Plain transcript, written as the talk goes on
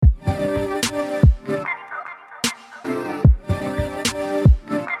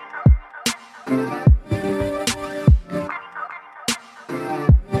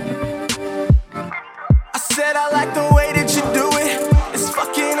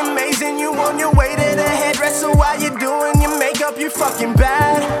on your way to the hairdresser while you're doing your makeup. You fucking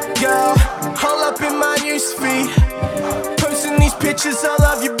bad, girl. All up in my newsfeed, posting these pictures all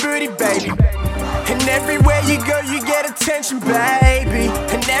of your booty, baby. And everywhere you go, you get attention, baby.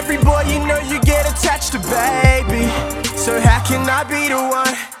 And every boy you know, you get attached to, baby. So how can I be the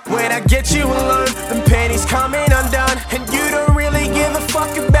one when I get you alone? Them panties coming undone, and you don't really give a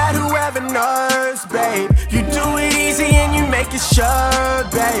fuck about whoever knows, babe. You do it easy and you make it show,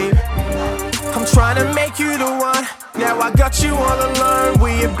 babe. I'm trying to make you the one. Now I got you all alone.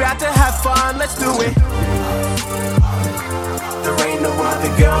 We about to have fun, let's do it. There ain't no other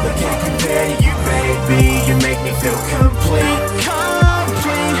girl that can compare to you, baby. You make me feel complete,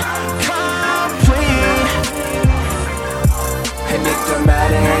 complete, complete. And it don't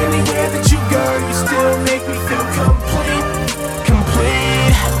matter anywhere that you go, you still make me feel complete,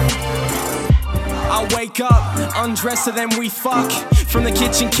 complete. I wake up, undress her, then we fuck. From the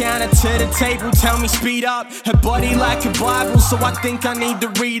kitchen counter to the table, tell me speed up. Her body like a Bible, so I think I need to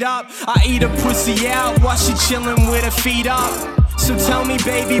read up. I eat her pussy out while she chillin' with her feet up. So tell me,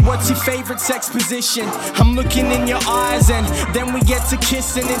 baby, what's your favorite sex position? I'm looking in your eyes and then we get to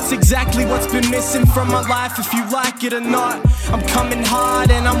kissing. It's exactly what's been missing from my life, if you like it or not. I'm coming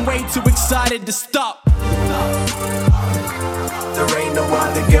hard and I'm way too excited to stop. There ain't no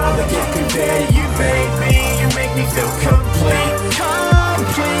other girl that can compare to you, baby. You make me feel complete,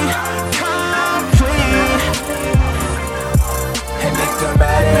 complete, complete. And it don't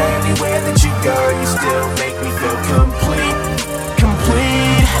matter anywhere that you go, you still make me feel complete.